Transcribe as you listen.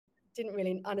didn't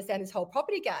really understand this whole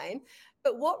property game.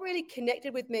 But what really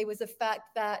connected with me was the fact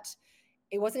that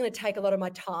it wasn't going to take a lot of my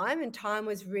time, and time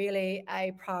was really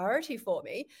a priority for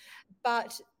me.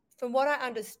 But from what I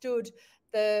understood,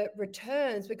 the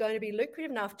returns were going to be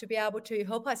lucrative enough to be able to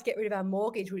help us get rid of our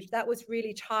mortgage, which that was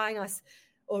really tying us,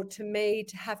 or to me,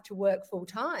 to have to work full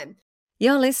time.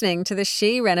 You're listening to the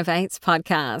She Renovates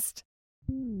podcast.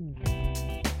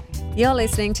 You're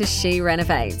listening to She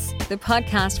Renovates, the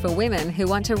podcast for women who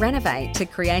want to renovate to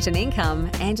create an income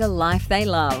and a life they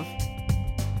love.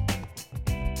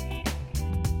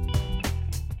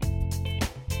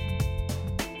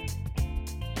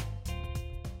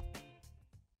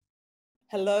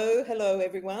 Hello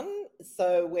everyone.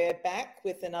 So we're back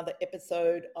with another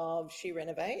episode of She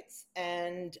Renovates,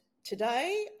 and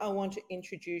today I want to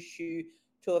introduce you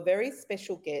to a very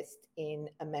special guest in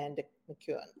Amanda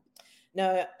McEwin.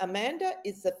 Now, Amanda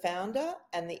is the founder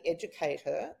and the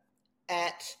educator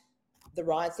at the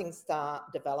Rising Star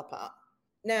Developer.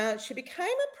 Now, she became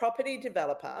a property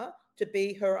developer to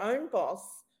be her own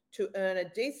boss, to earn a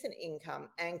decent income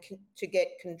and to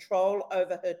get control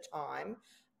over her time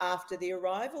after the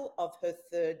arrival of her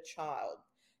third child.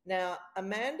 Now,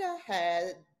 Amanda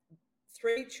had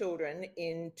 3 children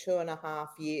in 2.5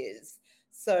 years.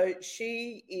 So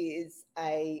she is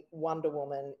a Wonder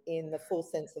Woman in the full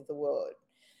sense of the word.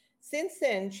 Since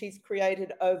then, she's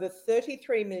created over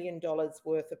 $33 million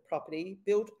worth of property,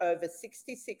 built over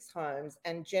 66 homes,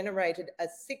 and generated a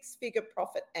 6-figure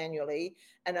profit annually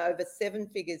and over 7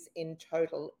 figures in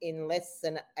total in less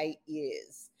than 8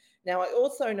 years. Now, I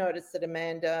also noticed that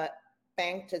Amanda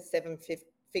banked a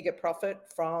 7-figure profit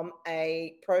from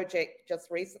a project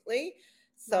just recently.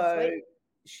 So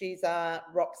she's a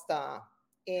rock star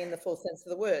in the full sense of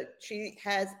the word. She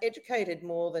has educated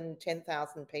more than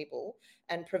 10,000 people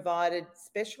and provided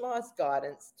specialised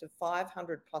guidance to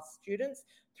 500 plus students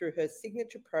through her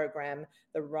signature program,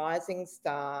 the Rising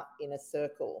Star Inner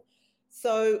Circle.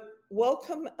 So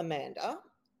welcome, Amanda.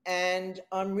 And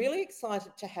I'm really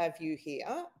excited to have you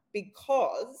here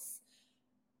because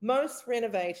most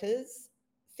renovators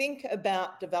think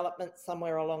about development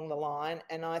somewhere along the line,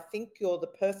 and I think you're the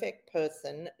perfect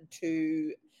person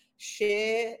to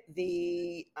share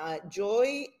the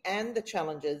joy and the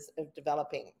challenges of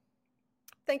developing.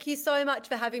 Thank you so much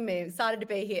for having me. I'm excited to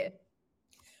be here.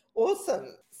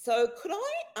 Awesome. So could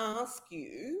I ask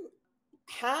you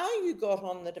how you got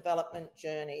on the development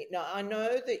journey? Now, I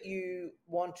know that you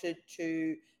wanted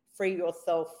to free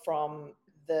yourself from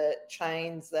the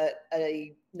chains that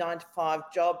a 9-to-5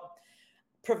 job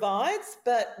provides,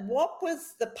 but what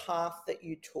was the path that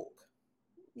you took?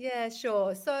 Yeah,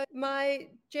 sure. So my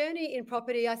journey in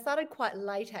property, I started quite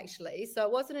late actually. So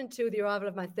it wasn't until the arrival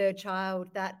of my third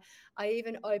child that I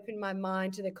even opened my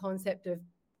mind to the concept of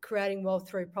creating wealth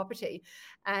through property.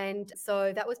 And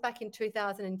so that was back in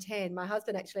 2010. My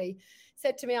husband actually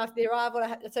said to me after the arrival,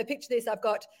 so picture this, I've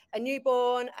got a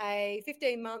newborn, a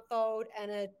 15-month-old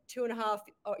and a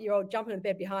 2.5-year-old jumping in the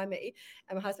bed behind me.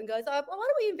 And my husband goes, oh, why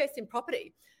don't we invest in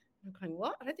property? I'm going,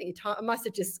 what? I don't think I must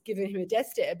have just given him a death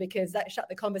stare because that shut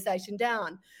the conversation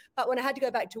down. But when I had to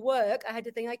go back to work, I had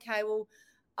to think, okay, well,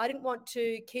 I didn't want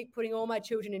to keep putting all my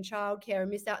children in childcare and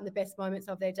miss out on the best moments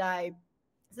of their day.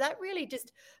 So that really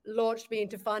just launched me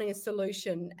into finding a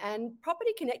solution. And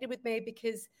property connected with me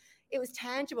because it was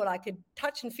tangible. I could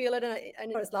touch and feel it,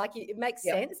 and what it's like. It makes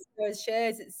sense. Whereas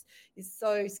shares, it's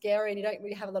so scary, and you don't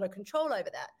really have a lot of control over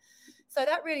that. So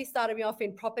that really started me off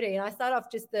in property. And I started off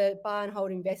just the buy and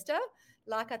hold investor,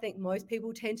 like I think most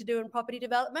people tend to do in property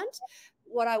development.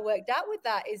 What I worked out with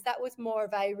that is that was more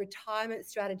of a retirement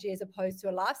strategy as opposed to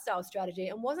a lifestyle strategy,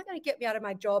 and wasn't going to get me out of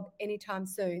my job anytime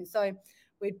soon. So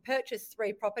we'd purchased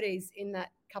 3 properties in that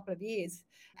couple of years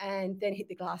and then hit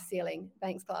the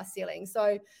bank's glass ceiling.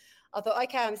 So I thought,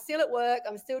 okay, I'm still at work.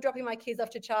 I'm still dropping my kids off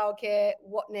to childcare.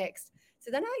 What next?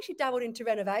 So then I actually dabbled into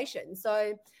renovation.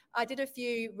 So I did a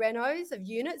few renos of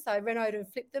units. I renovated and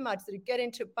flipped them. I'd sort of get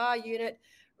into buy a unit,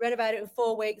 renovate it in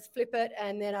 4 weeks, flip it,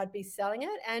 and then I'd be selling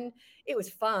it. And it was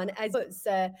fun as it was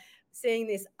seeing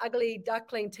this ugly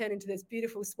duckling turn into this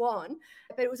beautiful swan.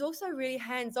 But it was also really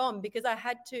hands-on because I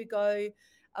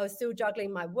was still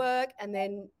juggling my work and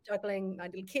then juggling my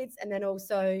little kids and then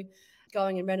also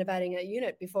going and renovating a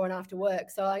unit before and after work.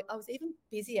 So I was even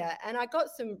busier, and I got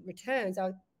some returns. I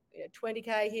was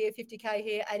 20K here, 50K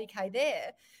here, 80K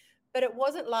there. But it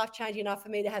wasn't life-changing enough for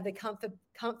me to have the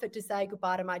comfort to say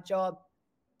goodbye to my job.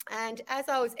 And as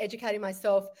I was educating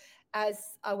myself as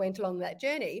I went along that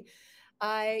journey,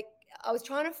 I was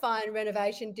trying to find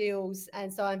renovation deals.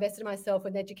 And so I invested in myself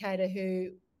with an educator who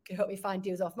could help me find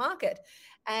deals off market.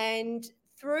 And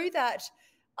through that,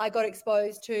 I got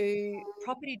exposed to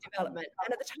property development.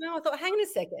 And at the time I thought, hang on a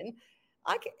second,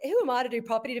 who am I to do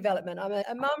property development? I'm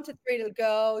a mum to 3 little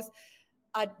girls.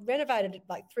 I'd renovated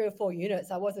like 3 or 4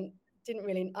 units. I didn't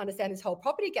really understand this whole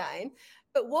property game.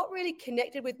 But what really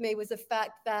connected with me was the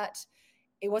fact that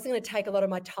it wasn't going to take a lot of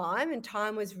my time, and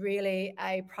time was really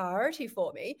a priority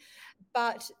for me.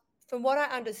 But from what I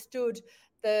understood,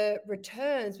 the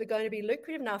returns were going to be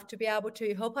lucrative enough to be able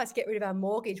to help us get rid of our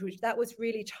mortgage, which that was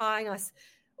really tying us,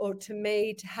 or to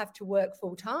me, to have to work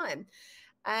full time.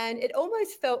 And it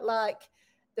almost felt like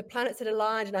the planets had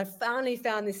aligned, and I finally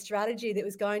found this strategy that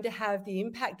was going to have the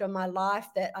impact on my life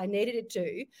that I needed it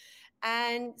to.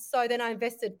 And so then I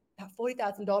invested about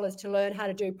 $40,000 to learn how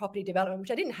to do property development,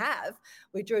 which I didn't have.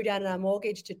 We drew down on our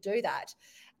mortgage to do that.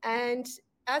 And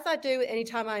as I do any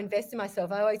time I invest in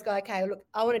myself, I always go, okay, look,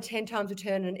 I want a 10 times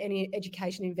return on any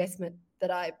education investment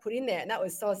that I put in there. And that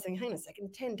was, so I was saying, hang on a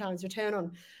second, 10 times return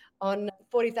on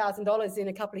 $40,000 in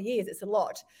a couple of years, it's a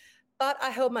lot. But I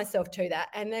held myself to that.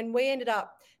 And then we ended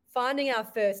up finding our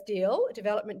first deal, a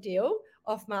development deal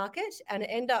off market. And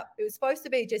it was supposed to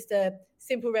be just a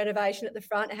simple renovation at the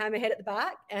front, a hammerhead at the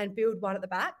back, and build one at the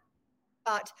back.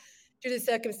 But due to the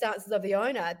circumstances of the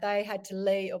owner, they had to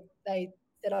leave, or they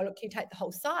said, oh, look, can you take the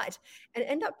whole site? And it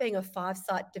ended up being a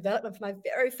 5-site development for my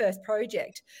very first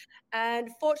project. And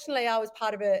fortunately, I was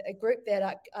part of a group there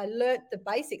that I learnt the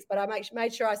basics, but I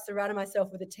made sure I surrounded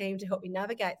myself with a team to help me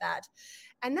navigate that.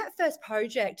 And that first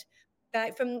project,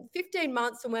 from 15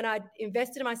 months from when I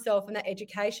invested in myself and that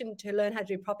education to learn how to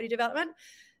do property development,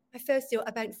 my first deal,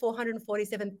 I banked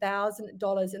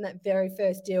 $447,000 in that very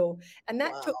first deal. And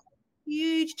that took a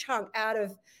huge chunk out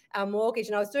of our mortgage.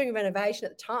 And I was doing a renovation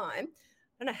at the time.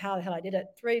 I don't know how the hell I did it.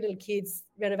 3 little kids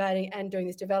renovating and doing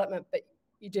this development, but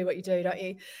you do what you do, don't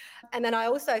you? And then I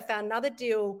also found another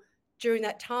deal during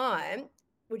that time,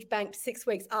 which banked 6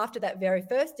 weeks after that very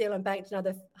first deal, and banked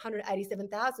another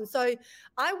 $187,000. So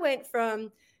I went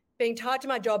from being tied to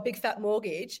my job, big fat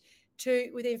mortgage,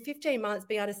 to within 15 months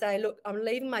being able to say, look, I'm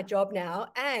leaving my job now.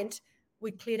 And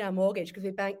we cleared our mortgage because we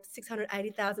banked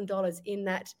 $680,000 in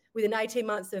that within 18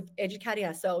 months of educating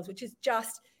ourselves, which is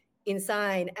just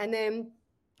insane. And then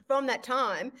from that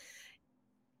time,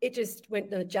 it just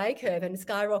went on a J curve and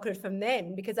skyrocketed from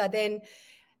then, because I then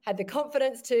had the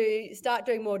confidence to start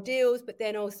doing more deals, but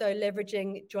then also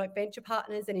leveraging joint venture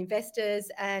partners and investors,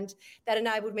 and that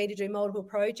enabled me to do multiple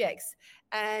projects.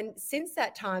 And since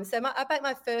that time, I banked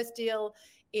my first deal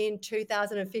in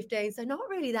 2015, so not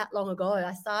really that long ago.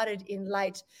 I started in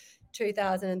late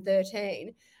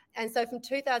 2013. And so from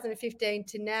 2015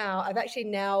 to now, I've actually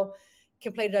now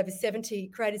completed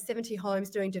created 70 homes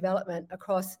doing development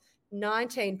across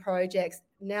 19 projects,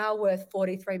 now worth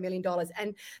 $43 million.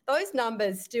 And those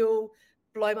numbers still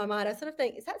blow my mind. I sort of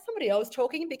think, is that somebody else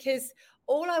talking? Because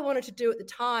all I wanted to do at the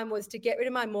time was to get rid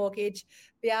of my mortgage,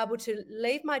 be able to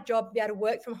leave my job, be able to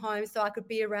work from home so I could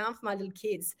be around for my little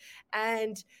kids.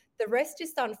 And the rest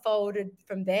just unfolded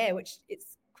from there, which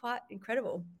it's quite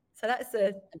incredible. So that's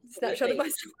a snapshot of my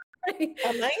story.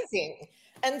 Amazing.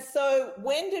 And so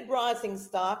when did Rising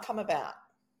Star come about?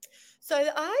 So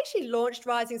I actually launched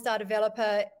Rising Star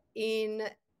Developer in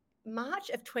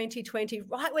March of 2020,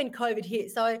 right when COVID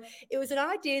hit. So it was an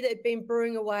idea that had been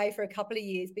brewing away for a couple of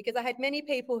years, because I had many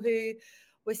people who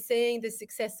were seeing the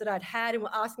success that I'd had and were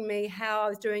asking me how I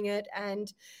was doing it.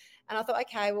 And I thought,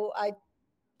 okay, well,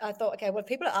 if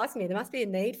people are asking me, there must be a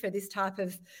need for this type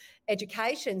of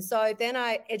education. So then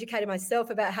I educated myself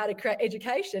about how to create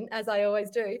education, as I always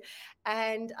do.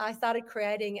 And I started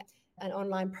creating an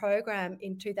online program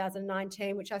in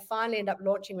 2019, which I finally ended up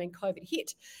launching when COVID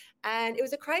hit. And it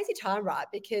was a crazy time, right?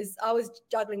 Because I was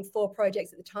juggling 4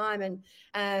 projects at the time, and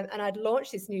I'd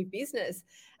launched this new business.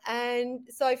 And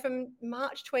so from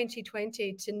March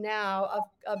 2020 to now,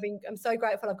 I'm so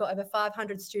grateful. I've got over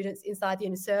 500 students inside the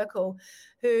inner circle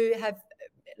who have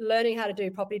learning how to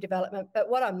do property development. But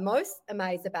what I'm most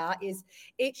amazed about is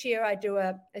each year I do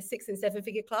a 6 and 7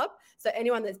 figure club. So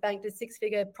anyone that's banked a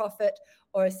 6-figure profit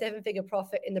or a 7-figure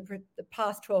profit in the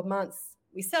past 12 months,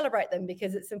 we celebrate them,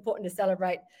 because it's important to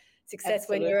celebrate success.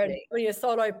 Absolutely. when you're a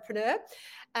solopreneur.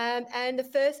 And the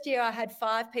first year I had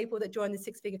 5 people that joined the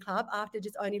 6-figure club after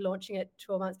just only launching it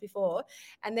 12 months before.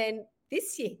 And then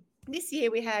this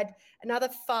year we had another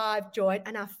 5 join,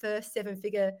 and our first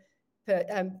 7-figure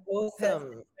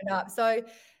Awesome. up. So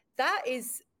that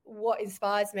is what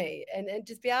inspires me, and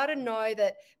just be able to know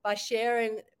that by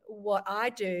sharing what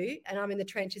I do, and I'm in the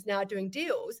trenches now doing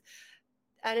deals,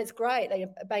 and it's great, like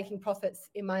banking profits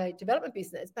in my development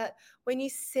business. But when you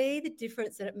see the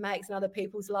difference that it makes in other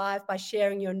people's lives by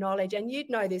sharing your knowledge, and you'd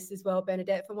know this as well,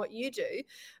 Bernadette, from what you do,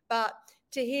 but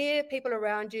to hear people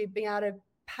around you being able to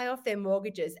pay off their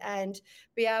mortgages and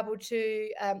be able to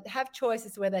have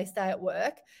choices where they stay at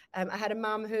work. I had a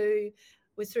mum who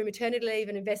was through maternity leave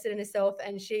and invested in herself,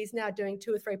 and she's now doing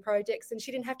 2 or 3 projects, and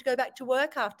she didn't have to go back to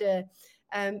work after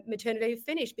maternity leave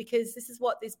finished, because this is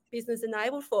what this business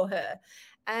enabled for her.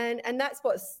 And that's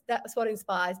what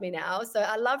inspires me now. So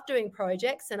I love doing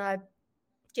projects, and I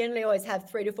generally always have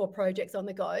 3 to 4 projects on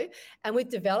the go. And with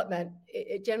development,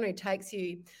 it generally takes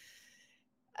you,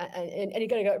 and you're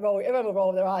going to go roll. Everyone will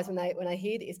roll their eyes when they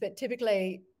hear this, but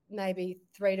typically maybe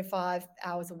 3 to 5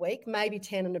 hours a week, maybe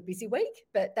 10 on a busy week.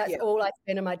 But that's all I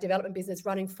spend on my development business,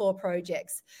 running 4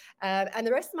 projects. And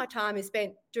the rest of my time is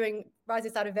spent doing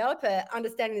Rising Star Developer,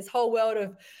 understanding this whole world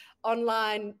of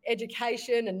online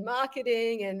education and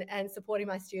marketing and supporting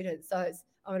my students. So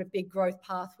I'm on a big growth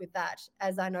path with that,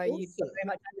 as I know you very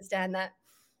much understand that.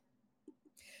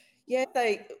 Yeah,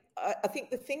 I think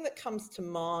the thing that comes to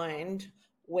mind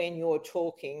when you're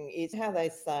talking is how they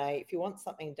say, if you want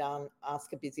something done,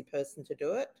 ask a busy person to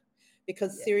do it.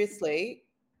 Because seriously,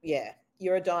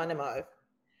 you're a dynamo.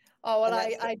 Oh, well,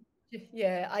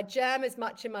 I jam as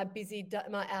much in my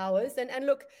my hours. And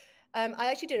look,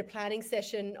 I actually did a planning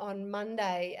session on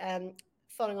Monday,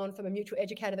 following on from a mutual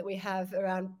educator that we have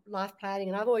around life planning.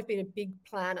 And I've always been a big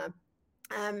planner,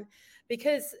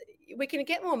 because we can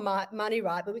get more money,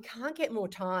 right, but we can't get more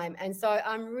time. And so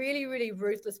I'm really, really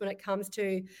ruthless when it comes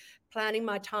to planning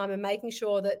my time and making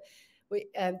sure that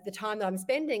the time that I'm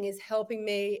spending is helping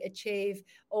me achieve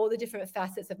all the different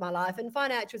facets of my life. And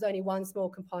financial is only one small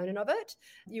component of it.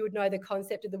 You would know the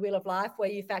concept of the wheel of life, where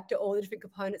you factor all the different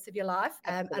components of your life.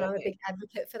 And I'm a big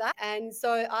advocate for that. And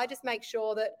so I just make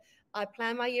sure that I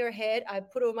plan my year ahead. I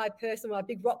put all my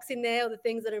big rocks in there, all the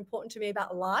things that are important to me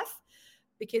about life.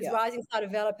 Because Rising Star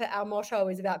Developer, our motto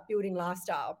is about building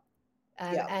lifestyle.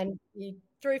 And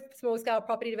through small-scale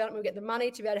property development, we get the money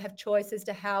to be able to have choices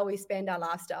to how we spend our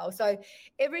lifestyle. So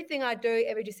everything I do,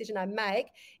 every decision I make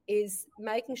is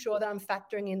making sure that I'm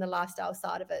factoring in the lifestyle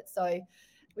side of it. So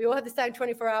we all have the same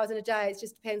 24 hours in a day. It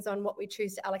just depends on what we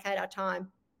choose to allocate our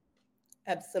time.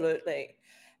 Absolutely.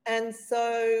 And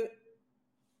so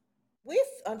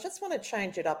I just want to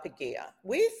change it up a gear.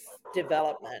 With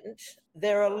development,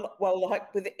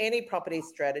 like with any property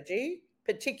strategy,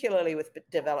 particularly with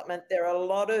development, there are a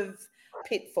lot of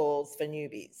pitfalls for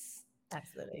newbies.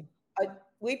 Absolutely.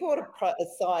 We bought a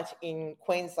site in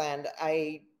Queensland,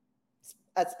 a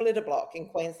splitter block in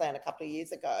Queensland a couple of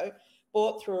years ago,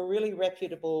 bought through a really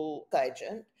reputable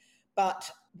agent.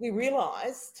 But we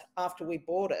realised after we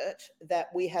bought it that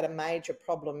we had a major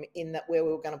problem in that where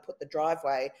we were going to put the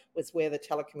driveway was where the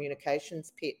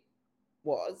telecommunications pit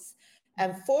was.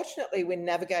 And fortunately, we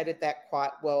navigated that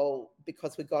quite well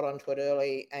because we got onto it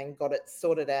early and got it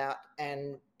sorted out.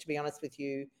 And to be honest with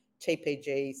you,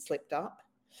 TPG slipped up.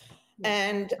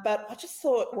 But I just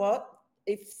thought,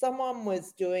 if someone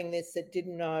was doing this that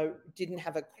didn't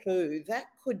have a clue, that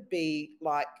could be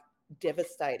like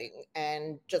devastating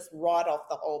and just write off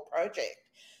the whole project.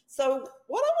 So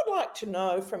what I would like to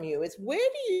know from you is, where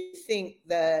do you think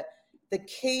the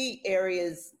key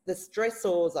areas, the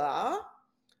stressors are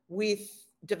with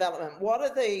development? Where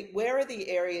are the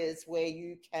areas where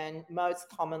you can most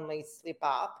commonly slip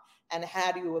up, and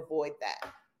how do you avoid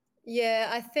that? Yeah,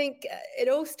 I think it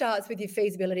all starts with your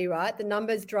feasibility, right? The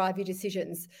numbers drive your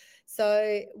decisions.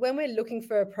 So when we're looking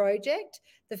for a project,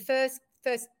 the first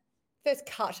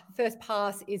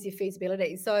pass is your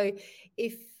feasibility. So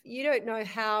if you don't know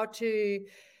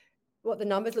what the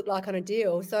numbers look like on a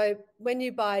deal. So when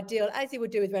you buy a deal, as you would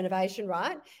do with renovation,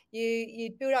 right, you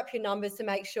build up your numbers to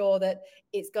make sure that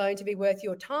it's going to be worth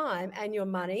your time and your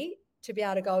money to be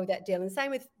able to go with that deal. And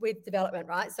same with development,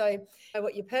 right? So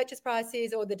what your purchase price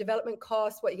is, or the development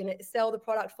cost, what you're going to sell the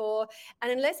product for.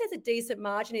 And unless there's a decent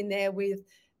margin in there with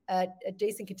a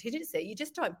decent contingency, you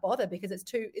just don't bother, because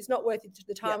it's not worth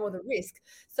the time or the risk.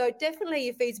 So definitely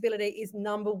your feasibility is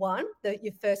number one,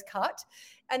 your first cut.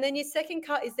 And then your second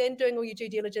cut is then doing all your due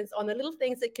diligence on the little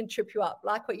things that can trip you up,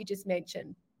 like what you just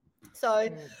mentioned. So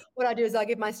what I do is I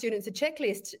give my students a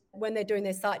checklist when they're doing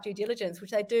their site due diligence,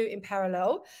 which they do in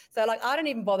parallel. So like, I don't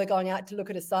even bother going out to look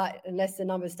at a site unless the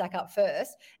numbers stack up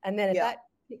first. And then if that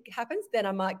happens, then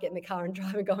I might get in the car and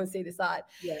drive and go and see the site.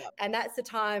 And that's the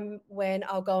time when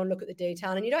I'll go and look at the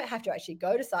detail. And you don't have to actually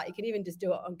go to site. You can even just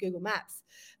do it on Google Maps.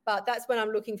 But that's when I'm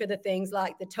looking for the things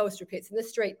like the Telstra pits and the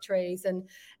street trees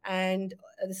and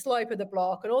the slope of the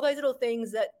block and all those little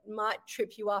things that might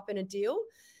trip you up in a deal.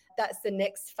 That's the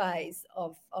next phase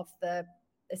of the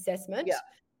assessment.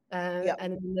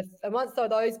 And once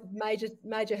those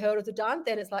major hurdles are done,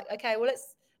 then it's like, okay, well,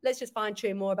 let's just fine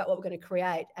tune more about what we're going to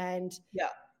create. And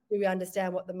do we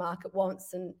understand what the market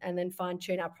wants and then fine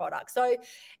tune our product. So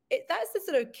that's the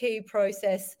sort of key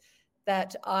process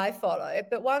that I follow.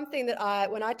 But one thing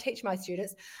that when I teach my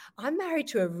students, I'm married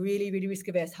to a really, really risk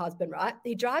averse husband, right?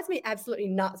 He drives me absolutely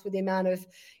nuts with the amount of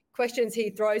questions he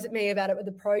throws at me about it with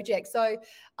the project. So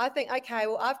I think, okay,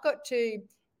 well, I've got to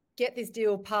get this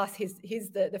deal past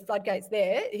the floodgates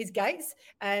there, his gates,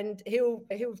 and he'll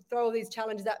throw all these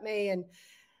challenges at me, and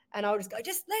I'll just go,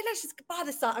 let's just buy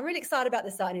the site. I'm really excited about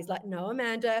the site. And he's like, no,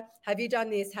 Amanda, have you done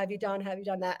this? Have you done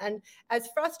that? And as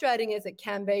frustrating as it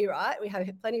can be, right? We have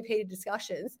plenty of heated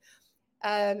discussions.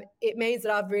 It means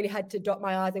that I've really had to dot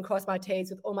my I's and cross my T's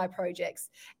with all my projects.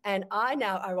 And I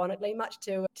now, ironically, much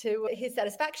to his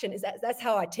satisfaction, is that's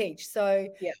how I teach. So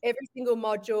every single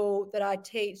module that I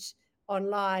teach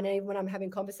online, and even when I'm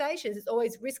having conversations, it's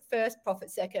always risk first,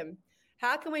 profit second.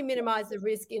 How can we minimize the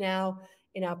risk in our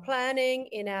planning,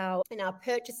 in our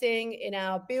purchasing, in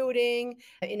our building,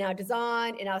 in our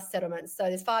design, in our settlements? So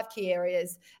there's 5 key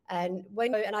areas. And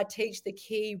I teach the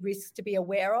key risks to be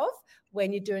aware of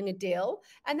when you're doing a deal.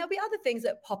 And there'll be other things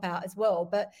that pop out as well.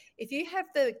 But if you have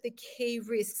the key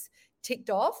risks ticked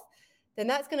off, then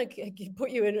that's going to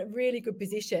put you in a really good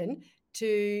position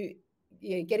to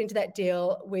get into that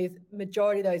deal with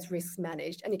majority of those risks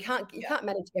managed. And you can't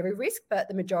manage every risk, but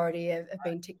the majority have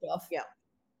been ticked off. Yeah.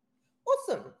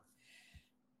 Awesome.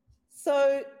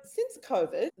 So since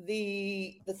COVID,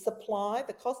 the supply,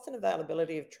 the cost and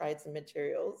availability of trades and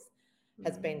materials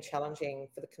has been challenging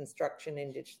for the construction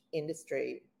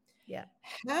industry. Yeah.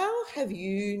 How have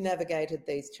you navigated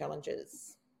these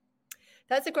challenges?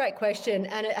 That's a great question.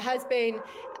 And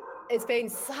it's been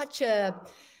such a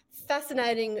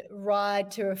fascinating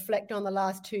ride to reflect on the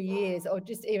last 2 years, or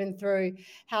just even through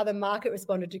how the market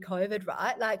responded to COVID,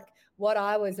 right? Like, what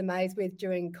I was amazed with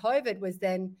during COVID was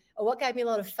what gave me a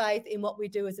lot of faith in what we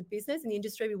do as a business and the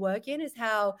industry we work in, is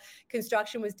how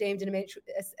construction was deemed an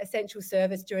essential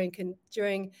service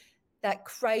during that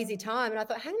crazy time. And I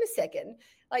thought, hang on a second,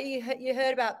 like you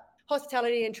heard about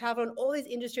hospitality and travel and all these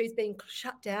industries being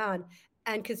shut down,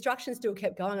 and construction still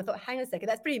kept going. I thought, hang on a second,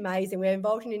 that's pretty amazing. We're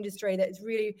involved in an industry that is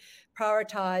really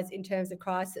prioritised in terms of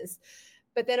crisis.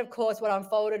 But then, of course, what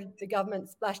unfolded, the government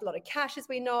splashed a lot of cash, as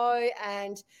we know,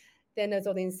 and then there's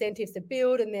all the incentives to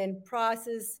build, and then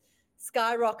prices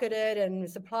skyrocketed and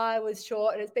supply was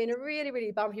short, and it's been a really,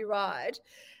 really bumpy ride.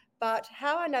 But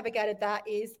how I navigated that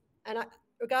is,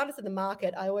 regardless of the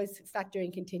market, I always factor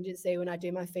in contingency when I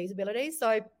do my feasibility.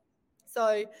 So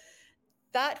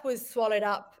that was swallowed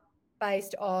up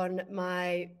based on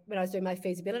when I was doing my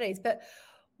feasibilities. But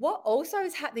what also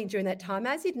is happening during that time,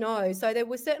 as you'd know, so there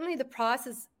was certainly the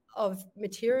prices of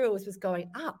materials was going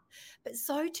up, but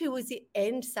so too was the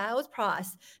end sales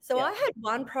price. So I had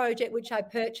one project which I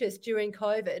purchased during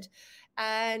COVID,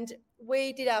 and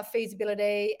we did our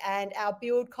feasibility, and our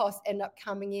build costs ended up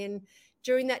coming in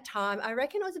during that time. I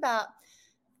reckon it was about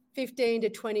 15 to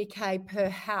 20K per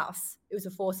house. It was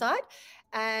a foresight.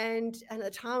 And at the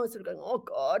time I was sort of going, oh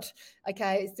God,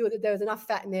 okay, still there was enough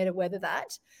fat in there to weather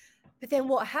that. But then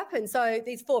what happened? So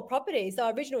these 4 properties,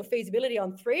 our original feasibility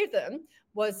on 3 of them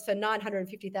was for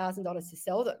 $950,000 to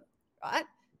sell them, right?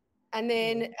 And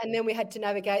then we had to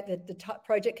navigate the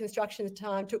project construction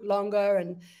time took longer,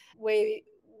 and we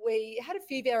had a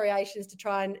few variations to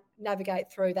try and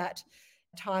navigate through that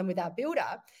time with our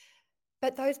builder.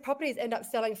 But those properties end up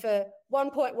selling for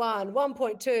 1.1,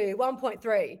 1.2,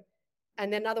 1.3,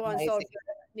 and then another one sold for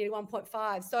nearly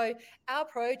 1.5. So our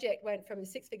project went from a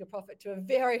 6-figure profit to a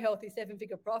very healthy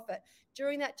 7-figure profit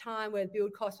during that time where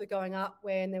build costs were going up,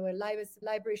 when there were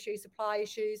labour issues, supply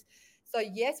issues. So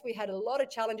yes, we had a lot of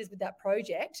challenges with that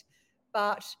project,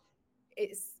 but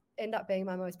it's ended up being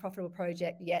my most profitable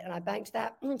project yet. And I banked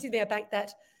that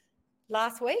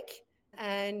last week,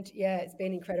 and yeah, it's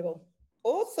been incredible.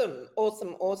 Awesome.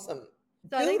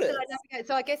 So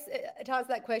I guess to answer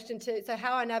that question too, so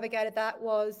how I navigated that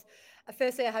was,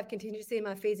 firstly, I have contingency in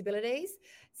my feasibilities.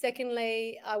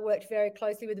 Secondly, I worked very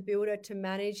closely with the builder to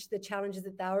manage the challenges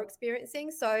that they were experiencing.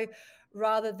 So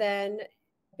rather than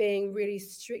being really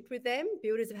strict with them,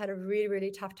 builders have had a really,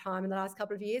 really tough time in the last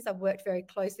couple of years. I've worked very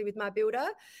closely with my builder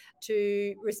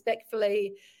to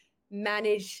respectfully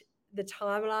manage the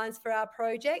timelines for our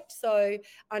project. So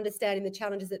understanding the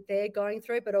challenges that they're going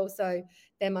through, but also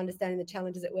them understanding the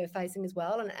challenges that we're facing as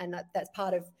well. And that's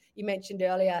part of, you mentioned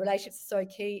earlier, relationships are so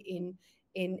key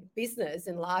in business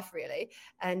and life, really.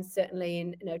 And certainly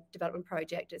in a development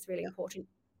project, it's really important.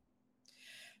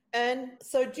 And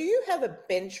so do you have a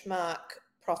benchmark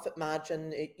profit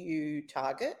margin that you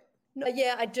target? No,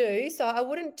 yeah, I do. So I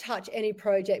wouldn't touch any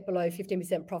project below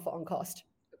 15% profit on cost.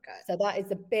 Okay. So that is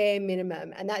the bare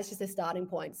minimum, and that's just a starting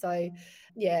point. So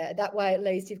yeah, that way at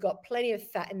least you've got plenty of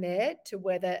fat in there to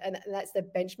weather, and that's the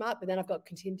benchmark. But then I've got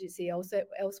contingency also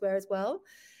elsewhere as well.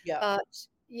 Yeah. But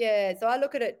yeah, so I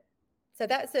look at it. So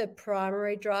that's a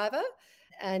primary driver,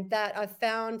 and that I've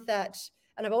found that,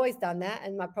 and I've always done that,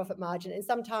 and my profit margin. And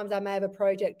sometimes I may have a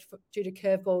project due to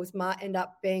curveballs might end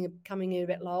up coming in a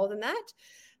bit lower than that,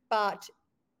 but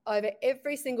over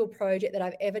every single project that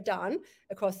I've ever done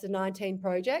across the 19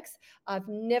 projects, I've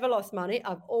never lost money.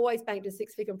 I've always banked a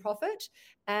six-figure profit.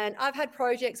 And I've had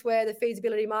projects where the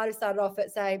feasibility might have started off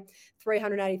at, say,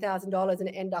 $380,000 and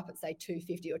it ended up at, say,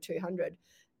 250 or 200.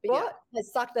 But what? It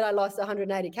sucked that I lost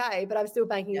 180K, but I'm still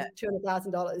banking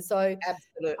 $200,000. So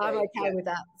absolutely, I'm okay with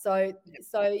that. So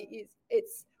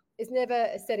it's never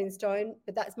set in stone,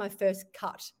 but that's my first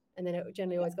cut. And then it would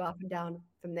generally always go up and down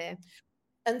from there.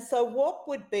 And so what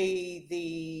would be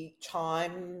the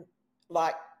timeline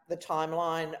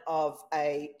of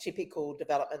a typical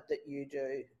development that you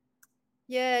do?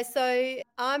 Yeah, so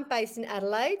I'm based in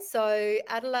Adelaide. So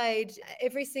Adelaide,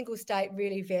 every single state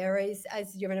really varies,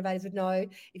 as your renovators would know,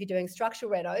 if you're doing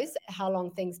structural renos, how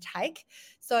long things take.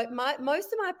 So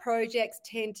most of my projects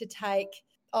tend to take,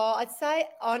 I'd say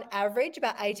on average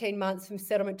about 18 months from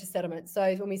settlement to settlement.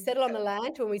 So when we settle on the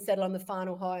land to when we settle on the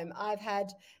final home, I've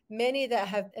had many that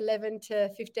have 11 to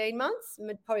 15 months.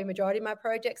 Probably majority of my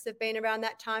projects have been around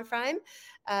that time frame.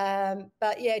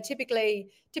 But yeah, typically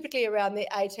around the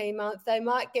 18 months. They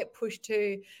might get pushed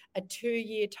to a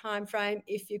 2-year time frame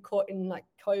if you're caught in like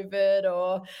COVID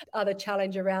or other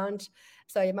challenge around.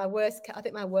 So I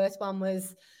think my worst one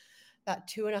was about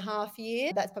 2.5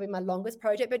 years. That's probably my longest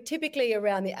project, but typically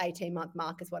around the 18-month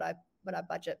mark is what I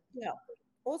budget. Yeah,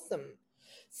 awesome.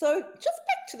 So just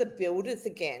back to the builders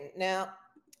again. Now,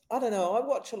 I don't know, I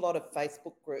watch a lot of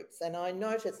Facebook groups and I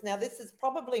notice, now this is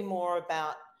probably more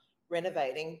about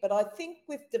renovating, but I think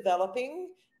with developing,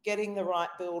 getting the right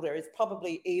builder is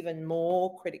probably even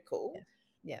more critical.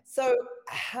 Yeah. So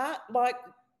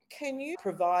can you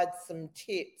provide some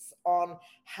tips on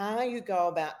how you go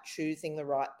about choosing the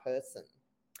right person?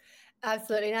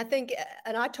 Absolutely.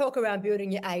 And I talk around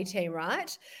building your A team,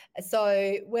 right?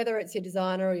 So whether it's your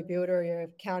designer or your builder or your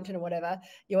accountant or whatever,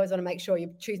 you always want to make sure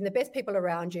you're choosing the best people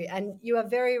around you. And you are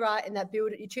very right in that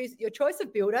builder, you choose your choice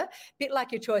of builder, a bit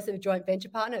like your choice of a joint venture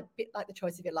partner, a bit like the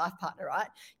choice of your life partner, right?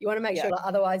 You want to make sure,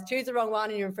 otherwise choose the wrong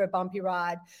one and you're in for a bumpy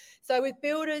ride. So with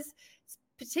builders,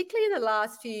 particularly in the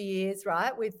last few years,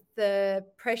 right, with the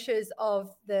pressures of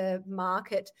the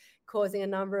market causing a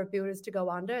number of builders to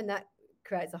go under, and that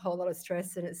creates a whole lot of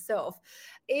stress in itself.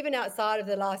 Even outside of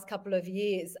the last couple of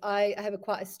years, I have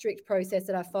quite a strict process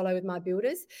that I follow with my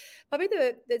builders. Probably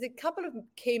there's a couple of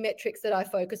key metrics that I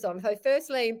focus on. So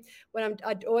firstly,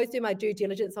 I always do my due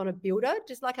diligence on a builder,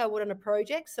 just like I would on a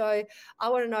project. So I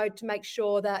want to know to make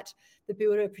sure that the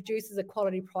builder produces a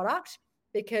quality product.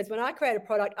 Because when I create a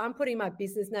product, I'm putting my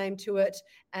business name to it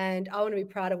and I want to be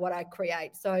proud of what I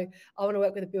create. So I want to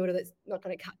work with a builder that's not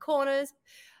going to cut corners.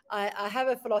 I have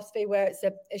a philosophy where it's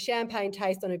a champagne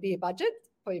taste on a beer budget,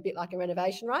 probably a bit like a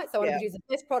renovation, right? So I want to produce the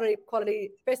best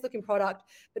quality, best looking product,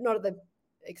 but not at the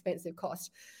expensive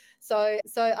cost. So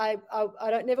I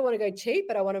don't never want to go cheap,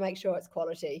 but I want to make sure it's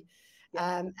quality.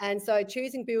 And so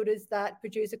choosing builders that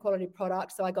produce a quality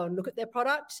product. So I go and look at their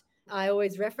product. I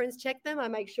always reference check them. I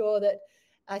make sure that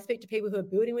I speak to people who are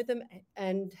building with them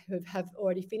and who have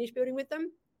already finished building with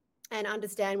them, and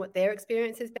understand what their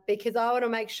experience is, because I want to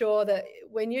make sure that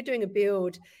when you're doing a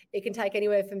build, it can take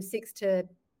anywhere from 6 to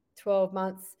 12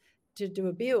 months to do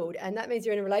a build. And that means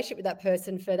you're in a relationship with that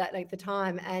person for that length of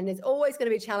time. And there's always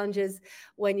going to be challenges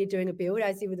when you're doing a build,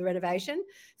 as you with the renovation.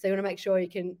 So you want to make sure you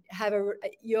can have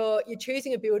you're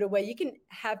choosing a builder where you can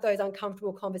have those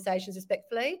uncomfortable conversations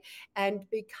respectfully and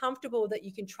be comfortable that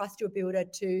you can trust your builder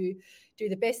to do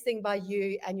the best thing by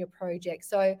you and your project.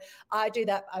 So I do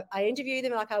that. I interview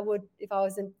them like I would if I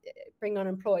was bringing on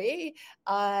an employee.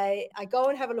 I go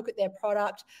and have a look at their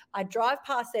product. I drive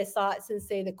past their sites and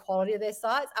see the quality of their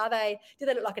sites. Do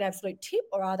they look like an absolute tip,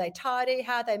 or are they tidy?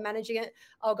 How are they managing it?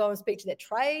 I'll go and speak to their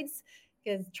trades,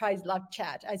 because trades love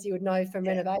chat, as you would know from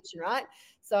renovation, right?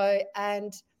 So,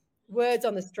 and words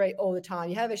on the street all the time.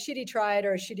 You have a shitty trade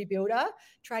or a shitty builder,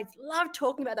 trades love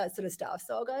talking about that sort of stuff.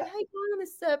 So I'll go, hey, going on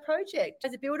this project,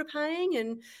 is a builder paying?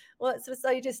 And all that sort of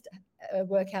stuff. So you just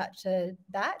work out to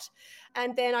that.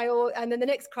 And then the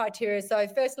next criteria. So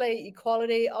firstly,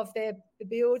 quality of their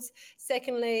builds.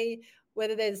 Secondly,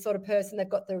 whether they're the sort of person they've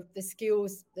got the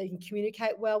skills, they can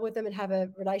communicate well with them and have a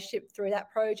relationship through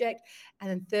that project. And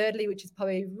then thirdly, which is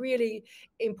probably really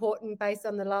important based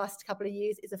on the last couple of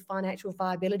years, is a financial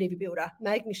viability of a builder,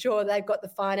 making sure they've got the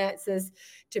finances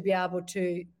to be able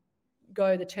to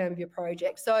go the term of your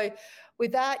project. So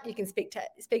with that, you can speak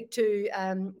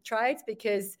to trades,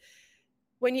 because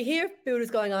when you hear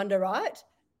builders going under, right,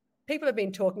 people have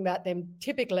been talking about them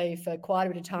typically for quite a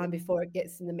bit of time before it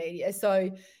gets in the media. So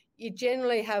you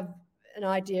generally have an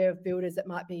idea of builders that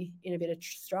might be in a bit of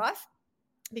strife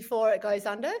before it goes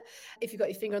under, if you've got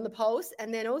your finger on the pulse.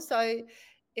 And then also,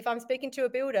 if I'm speaking to a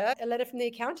builder, a letter from the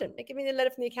accountant. Give me the letter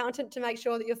from the accountant to make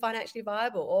sure that you're financially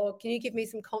viable. Or can you give me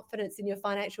some confidence in your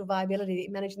financial viability, that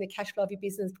you're managing the cash flow of your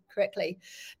business correctly?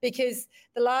 Because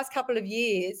the last couple of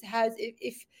years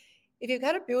if you've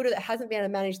got a builder that hasn't been able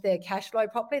to manage their cash flow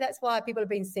properly, that's why people have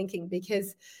been sinking,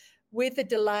 because with the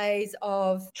delays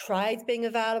of trades being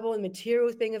available and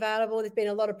materials being available, there's been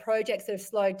a lot of projects that have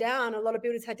slowed down. A lot of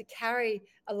builders had to carry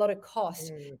a lot of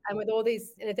cost. And with all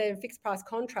these, and if they're in fixed price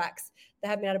contracts, they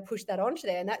haven't been able to push that onto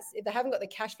there. And that's, if they haven't got the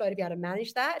cash flow to be able to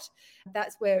manage that,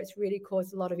 that's where it's really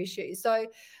caused a lot of issues. So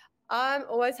I'm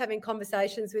always having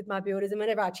conversations with my builders, and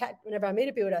whenever I meet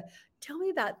a builder, tell me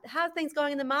about how things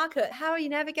going in the market. How are you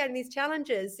navigating these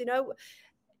challenges?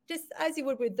 Just as you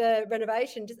would with the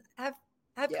renovation, just have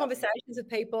conversations with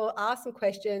people, ask some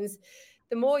questions.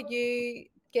 The more you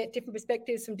get different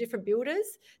perspectives from different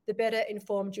builders, the better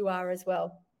informed you are as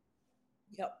well.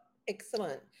 Yep,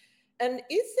 excellent. And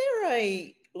is there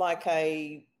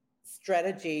a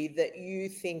strategy that you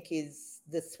think is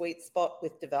the sweet spot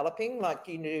with developing? Like,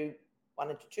 you do 1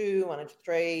 into 2, 1 into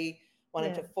 3, 1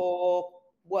 into 4.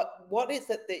 What is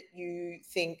it that you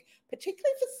think,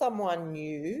 particularly for someone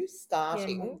new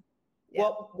starting,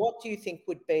 what do you think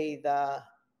would be the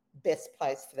best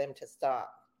place for them to start?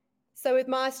 So with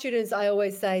my students, I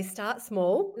always say start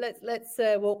small. Let's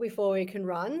walk before we can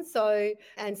run. So,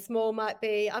 and small might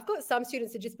be, I've got some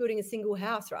students that are just building a single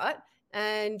house, right?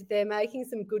 And they're making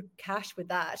some good cash with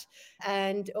that.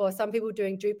 Or some people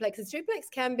doing duplexes. Duplex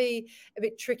can be a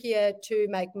bit trickier to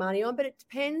make money on, but it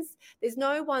depends. There's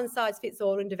no one size fits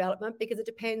all in development, because it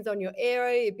depends on your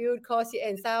area, your build costs, your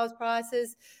end sales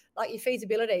prices, like your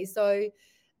feasibility. So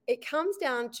it comes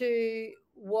down to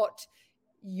what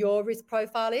your risk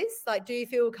profile is. Like, do you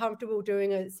feel comfortable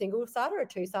doing a single site or a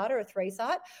 2-site or a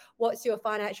 3-site? What's your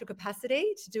financial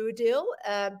capacity to do a deal?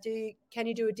 Can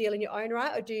you do a deal in your own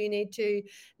right, or do you need to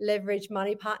leverage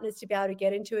money partners to be able to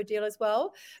get into a deal as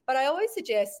well? But I always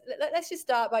suggest, let's just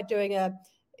start by doing a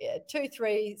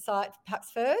 2-3 site perhaps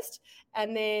first,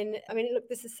 and then, I mean, look,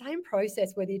 there's the same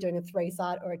process whether you're doing a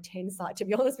 3-site or a 10-site, to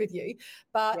be honest with you,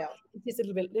 but it's just a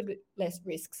little bit less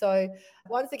risk. So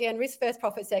once again, risk first,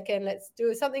 profit second. Let's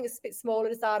do something a bit smaller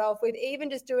to start off with.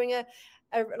 Even just doing a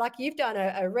like you've done,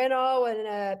 a reno and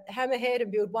a hammerhead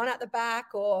and build one at the back,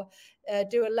 or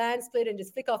do a land split and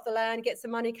just flick off the land, get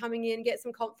some money coming in, get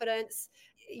some confidence.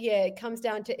 It comes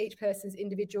down to each person's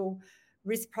individual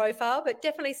risk profile, but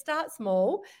definitely start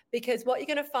small, because what you're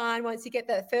going to find once you get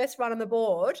that first run on the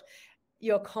board,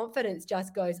 your confidence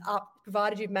just goes up,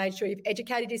 provided you've made sure you've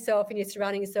educated yourself and you're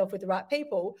surrounding yourself with the right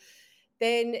people.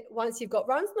 Then once you've got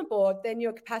runs on the board, then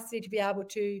your capacity to be able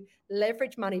to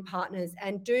leverage money partners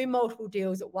and do multiple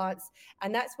deals at once.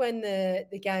 And that's when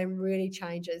the game really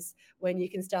changes, when you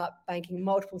can start banking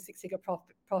multiple 6-figure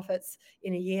profits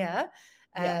in a year.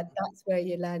 That's where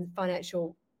you land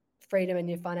financial freedom, and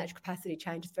your financial capacity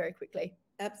changes very quickly.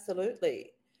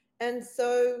 Absolutely. And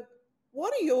so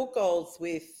what are your goals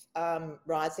with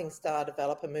Rising Star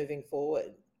Developer moving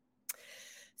forward?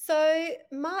 So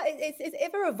it's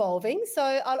ever evolving. So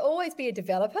I'll always be a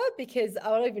developer, because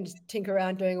I'll even just tinker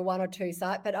around doing a 1 or 2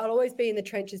 site, but I'll always be in the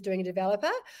trenches doing a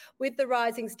developer. With the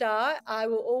Rising Star, I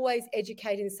will always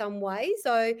educate in some way.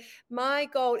 So my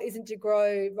goal isn't to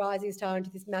grow Rising Star into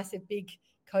this massive, big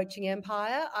coaching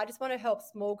empire. I just want to help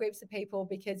small groups of people,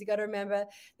 because you got to remember,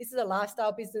 this is a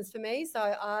lifestyle business for me. So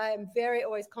I'm very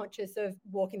always conscious of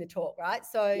walking the talk, right?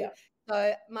 So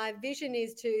my vision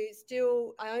is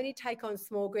I only take on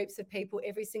small groups of people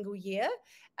every single year.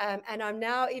 And I'm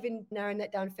now even narrowing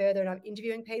that down further, and I'm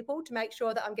interviewing people to make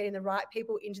sure that I'm getting the right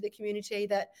people into the community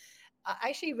that are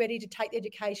actually ready to take the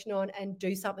education on and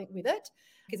do something with it.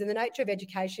 Because in the nature of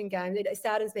education game, it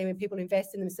saddens me when people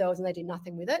invest in themselves and they do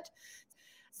nothing with it.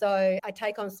 So I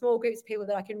take on small groups of people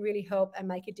that I can really help and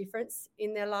make a difference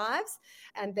in their lives.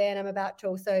 And then I'm about to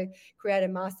also create a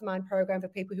mastermind program for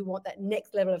people who want that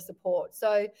next level of support.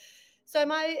 So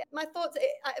my thoughts,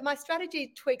 my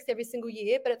strategy tweaks every single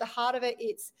year, but at the heart of it,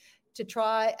 it's to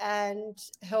try and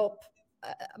help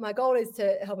my goal is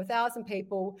to help 1,000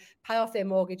 people pay off their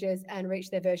mortgages and reach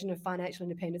their version of financial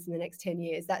independence in the next 10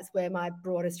 years. That's where my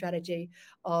broader strategy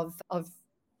of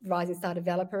Rising Star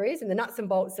Developer is, and the nuts and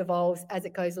bolts evolves as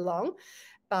it goes along.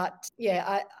 But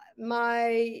yeah,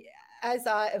 as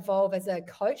I evolve as a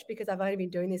coach, because I've only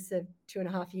been doing this for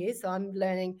 2.5 years, so I'm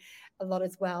learning a lot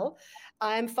as well.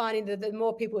 I'm finding that the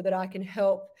more people that I can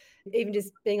help, even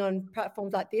just being on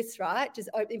platforms like this, right, just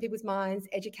opening people's minds,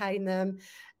 educating them,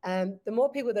 the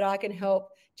more people that I can help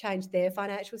change their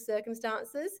financial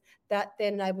circumstances, that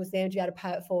then enables them to be able to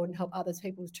pay it forward and help others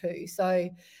people too. So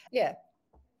yeah,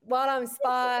 while I'm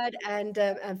inspired and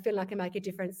feeling I can make a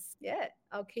difference, yeah,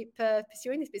 I'll keep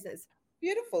pursuing this business.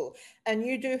 Beautiful. And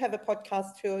you do have a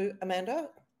podcast too, Amanda?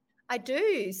 I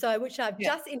do, so which I've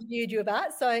just interviewed you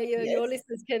about. So your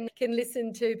listeners can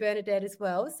listen to Bernadette as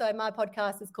well. So my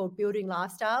podcast is called Building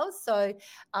Lifestyles. So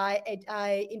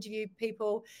I interview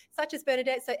people such as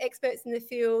Bernadette, so experts in the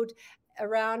field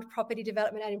around property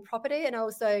development and in property, and I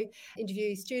also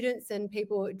interview students and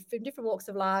people from different walks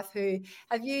of life who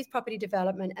have used property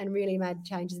development and really made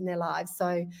changes in their lives.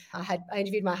 So I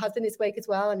interviewed my husband this week as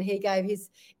well, and he gave his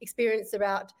experience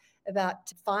about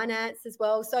finance as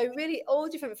well. So really all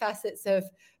different facets of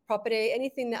property,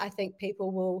 anything that I think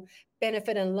people will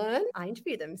benefit and learn, I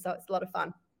interview them. So it's a lot of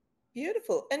fun.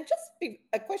 Beautiful. And just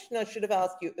a question I should have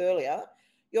asked you earlier,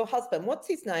 your husband, what's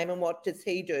his name and what does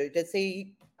he do? Is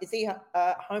he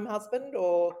a home husband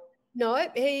or? No,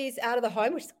 he's out of the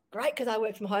home, which is great because I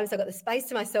work from home, so I've got the space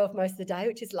to myself most of the day,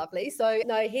 which is lovely. So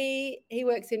no, he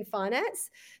works in finance,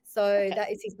 so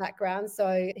that is his background.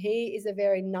 So he is a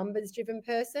very numbers-driven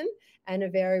person and a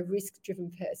very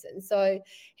risk-driven person. So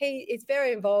he is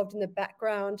very involved in the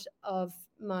background of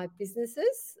my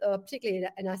businesses, particularly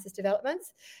in assets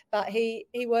developments. But he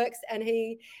works, and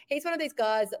he's one of these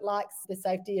guys that likes the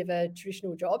safety of a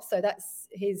traditional job. So that's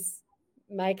his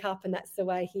makeup, and that's the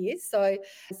way he is. So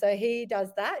he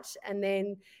does that, and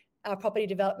then our property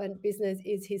development business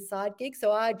is his side gig.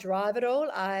 So I drive it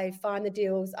all. I find the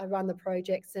deals, I run the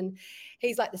projects, and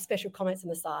he's like the special comments on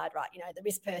the side, right? You know, the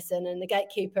risk person and the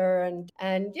gatekeeper,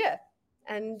 and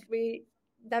we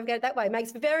navigate it that way. It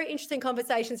makes for very interesting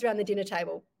conversations around the dinner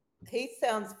table. He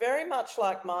sounds very much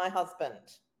like my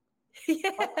husband.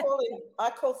 Yeah. I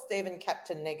call Stephen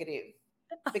Captain Negative,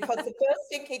 because the first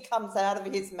thing he comes out of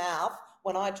his mouth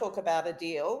when I talk about a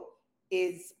deal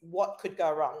is what could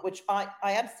go wrong, which I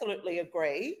absolutely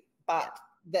agree, but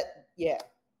it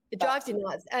drives you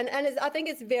nuts. And I think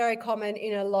it's very common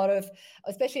in a lot of,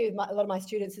 especially with a lot of my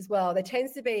students as well. There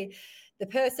tends to be the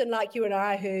person like you and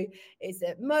I who is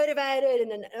motivated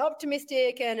and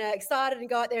optimistic and excited and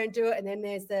go out there and do it. And then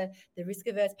there's the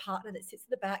risk-averse partner that sits at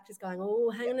the back just going,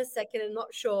 oh, hang on a second, I'm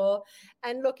not sure.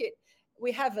 And look,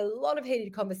 we have a lot of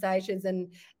heated conversations. And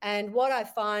what I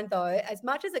find, though, as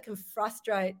much as it can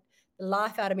frustrate the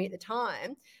life out of me at the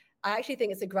time, I actually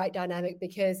think it's a great dynamic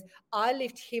because I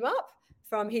lift him up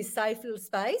from his safe little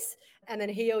space, and then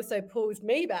he also pulls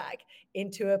me back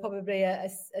into probably a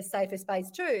safer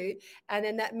space too. And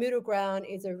then that middle ground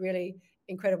is a really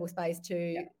incredible space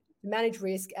to manage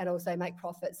risk and also make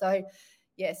profit. So,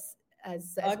 yes,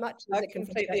 as much as I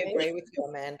completely agree with you,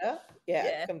 Amanda.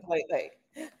 Yeah, completely.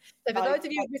 So for those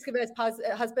of you with risk-averse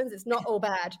husbands, it's not all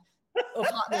bad. Or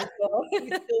partners. We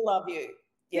still love you.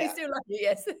 Yeah. We still love you,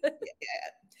 yes. Yeah.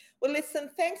 Well, listen,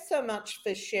 thanks so much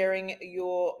for sharing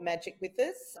your magic with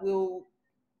us. We'll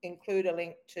include a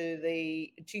link to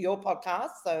your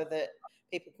podcast so that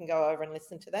people can go over and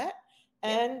listen to that.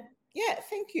 And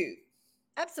thank you.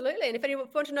 Absolutely. And if anyone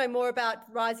want to know more about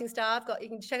Rising Star, you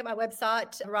can check out my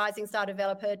website,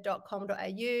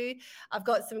 risingstardeveloper.com.au. I've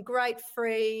got some great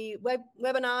free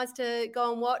webinars to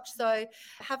go and watch. So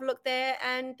have a look there.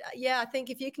 And I think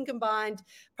if you can combine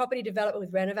property development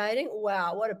with renovating,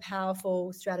 wow, what a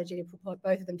powerful strategy to put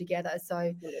both of them together. So,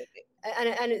 and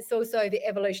it's also the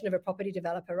evolution of a property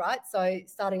developer, right? So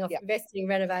starting off investing,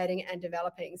 renovating and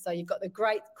developing. So you've got the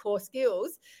great core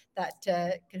skills that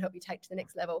can help you take to the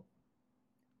next level.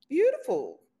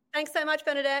 Beautiful. Thanks so much,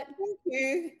 Bernadette. Thank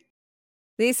you.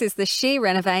 This is the She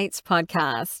Renovates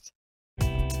podcast.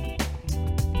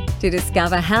 To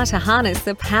discover how to harness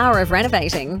the power of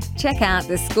renovating, check out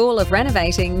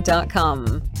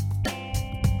theschoolofrenovating.com.